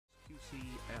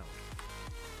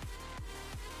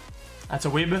That's a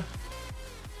weeb.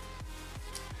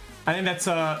 I think that's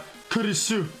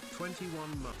Kurisu.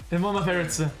 And one of my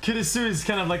favorites. Kurisu is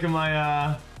kind of like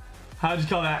my how do you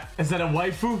call that? Is that a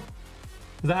waifu? Is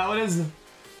that how it is?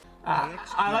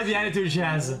 I like the attitude she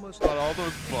has. All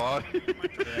those bodies.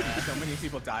 Yeah, so many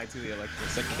people died to the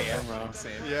electric camera.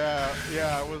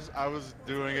 Yeah, I was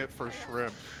doing it for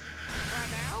shrimp.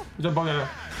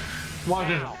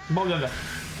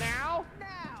 Now?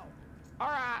 Now?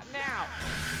 Alright, now!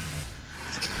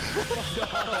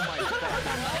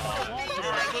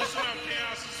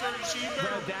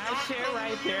 Bro, that shit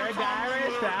right there,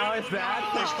 Dyrus, that was that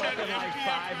for fucking like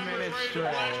 5 minutes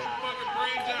straight.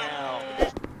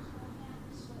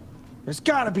 There's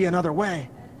gotta be another way.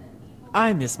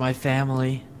 I miss my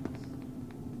family.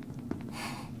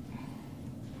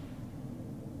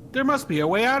 There must be a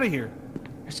way out of here.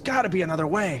 There's gotta be another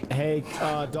way. Hey,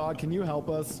 dog, can you help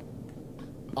us?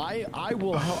 I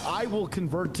will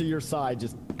convert to your side.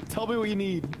 Just tell me what you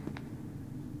need.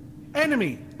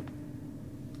 Enemy.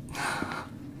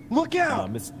 Look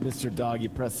out! Mr. Dog, you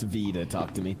press V to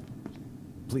talk to me.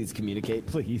 Please communicate,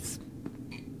 please.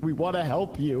 We want to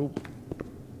help you.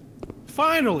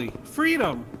 Finally,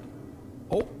 freedom.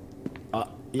 Oh.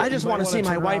 I just want to see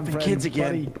my wife and kids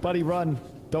again. Buddy, run.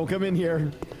 Don't come in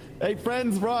here. Hey,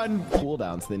 friends, run.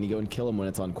 Cooldown, so then you go and kill him when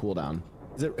it's on cooldown.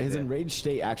 His enraged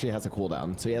state actually has a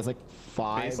cooldown, so he has like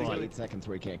 5 to 8 seconds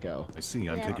where he can't go. I see,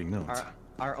 I'm taking notes.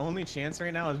 Our only chance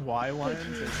right now is Y1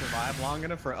 to survive long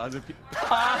enough for other people.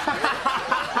 Our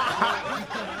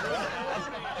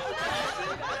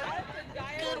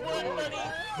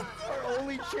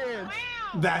only chance.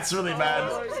 That's really bad.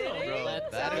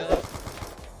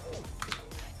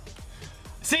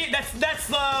 See, that's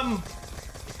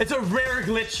it's a rare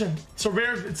glitch. It's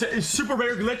a super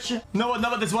rare glitch. Know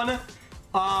about this one?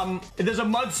 There's a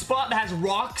mud spot that has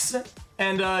rocks,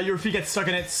 and your feet get stuck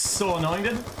in it. It's so annoying,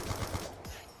 dude.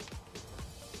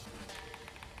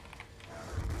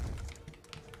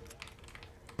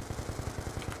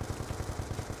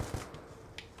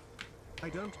 I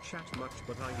don't chat much,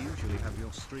 but I usually have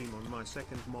your stream on my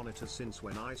second monitor since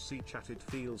when I see chat it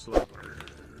feels like...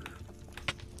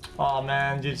 Oh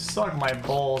man, dude, suck my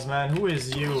balls, man. Who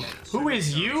is you? Who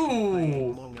is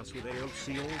you?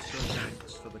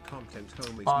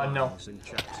 No.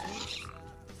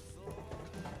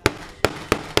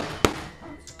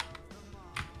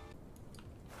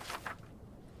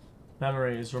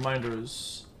 Memories,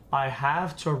 reminders. I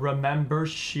have to remember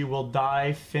she will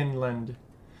die, Finland.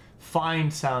 Fine,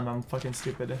 Sam, I'm fucking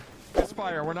stupid. It's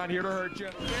fire, we're not here to hurt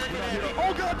you.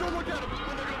 Oh god, don't look at him! Don't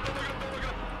look at him!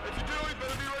 If you do, you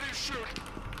better be ready to shoot.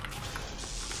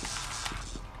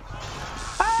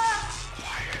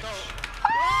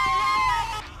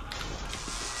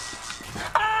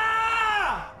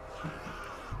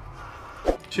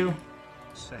 Two.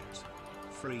 Set.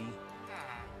 Free.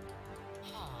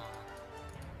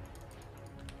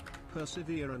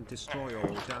 Persevere and destroy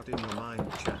all doubt in your mind,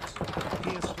 chat.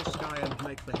 Pierce the sky and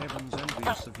make the heavens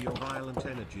envious of your violent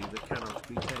energy that cannot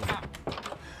be tamed.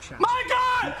 Chat. My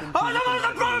god! Oh, no,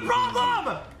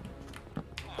 problem!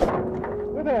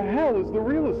 Where the hell is the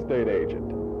real estate agent?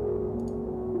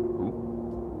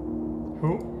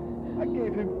 Who? I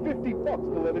gave him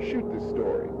 $50 to let us shoot this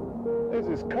story. There's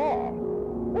his car.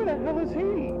 Where the hell is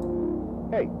he?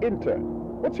 Hey, intern.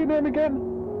 What's your name again?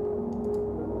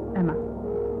 Emma.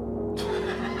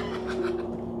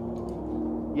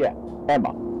 Yeah,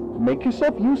 Emma. Make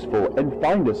yourself useful and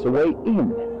find us a way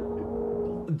in.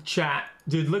 Chat.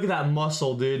 Dude, look at that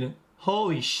muscle, dude.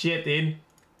 Holy shit, dude.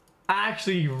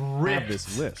 Actually ripped.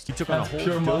 This list. He took on a whole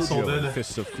pure muscle, dude.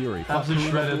 Fists of Fury. Absolutely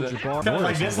shredded it. Kind of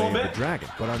like this a little bit. Dragon.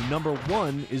 But our number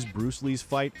 1 is Bruce Lee's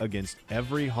fight against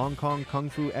every Hong Kong Kung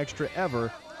Fu extra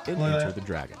ever in Enter the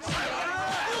Dragon.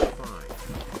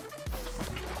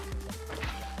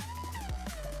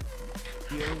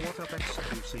 Yo, what up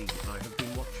xQc? I have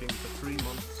been watching for 3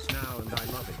 months now and I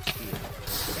love it here.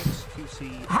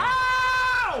 xQc.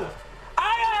 How?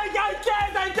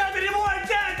 I can't anymore, I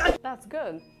can't! That's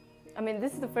good. I mean,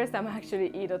 this is the first time I actually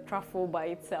eat a truffle by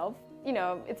itself. You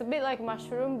know, it's a bit like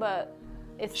mushroom, but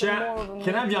it's more of a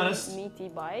meaty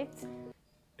bite.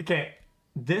 Okay,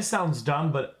 this sounds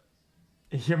dumb, but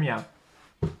hear me out.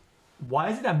 Why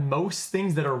is it that most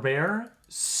things that are rare,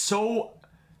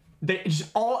 they just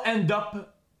all end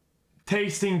up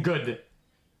tasting good?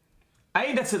 I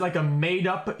think that's like a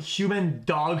made-up human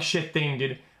dog shit thing,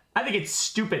 dude. I think it's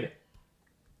stupid.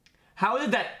 How is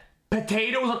it that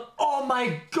potatoes, oh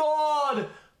my god,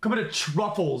 compared to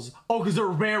truffles? Oh, because they're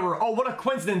rarer. Oh, what a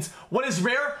coincidence. What is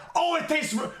rare? Oh, it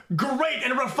tastes great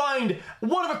and refined.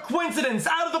 What a coincidence,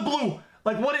 out of the blue.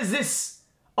 Like, what is this?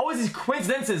 always these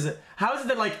coincidences. How is it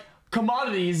that like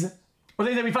commodities or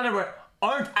things that we find everywhere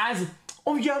aren't as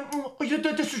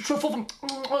this is truffle from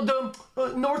the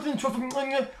northern truffle.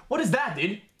 What is that,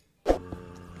 dude? I'm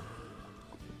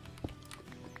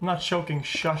not choking.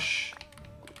 Shush.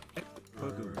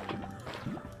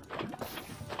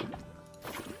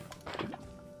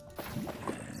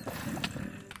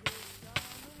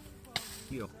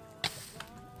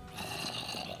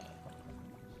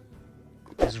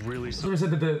 Is really. Someone said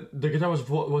that the guitar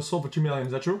was sold for $2 million.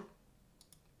 Is that true?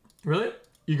 Really?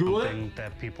 You Google it?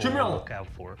 That people will look out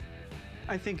for.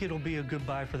 I think it'll be a good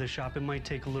buy for the shop. It might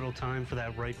take a little time for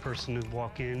that right person to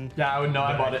walk in. Yeah, I would know.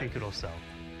 I bought it. I think it'll sell.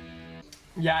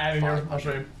 Yeah, I have it here. I'll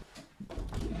show you.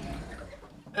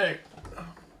 Hey.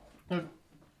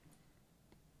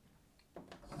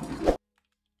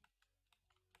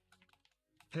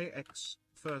 Hey X,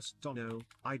 first Dono,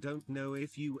 I don't know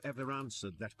if you ever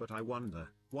answered that, but I wonder,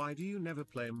 why do you never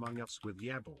play Among Us with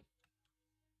Yabble?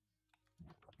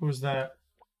 Who's that?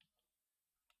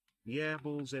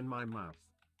 Yabble's in my mouth.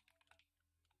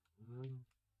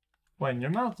 What, in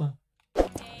your mouth?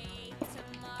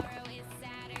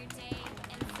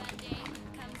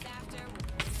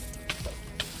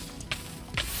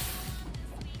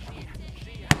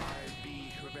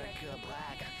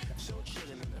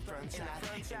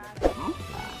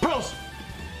 Pearls!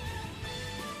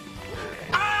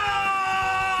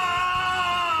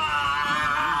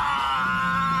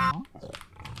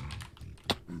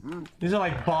 These are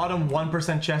like bottom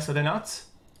 1% chests, are they nuts?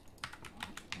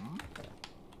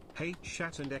 Hey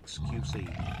chat and XQC,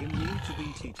 in new to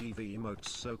BTTV emotes,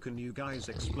 so can you guys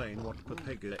explain what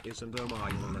Papega is and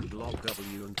Omail and Log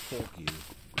W and Pork U?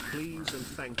 Please and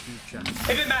thank you chat.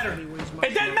 It didn't matter!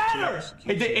 It didn't matter!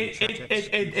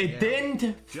 It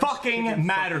didn't fucking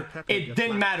matter! It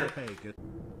didn't matter!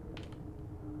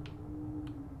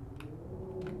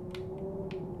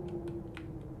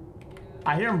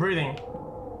 I hear him breathing.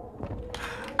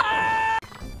 Ah!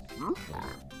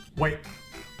 Wait.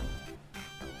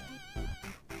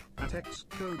 At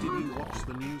xQcOW, did you watch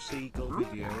the new Seagull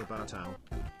video about Al?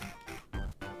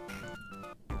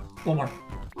 One more.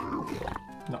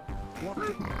 No. What?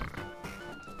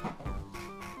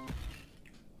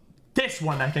 This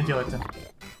one I can kill it to.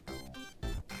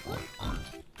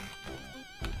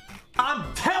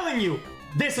 I'm telling you!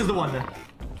 This is the one.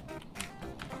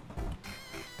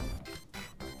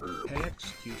 Hey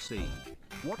XQC,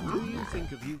 what do you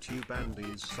think of YouTube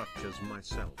andies such as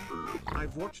myself?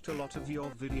 I've watched a lot of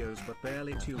your videos but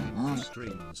barely tune in for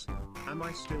streams. Am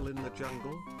I still in the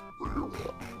jungle?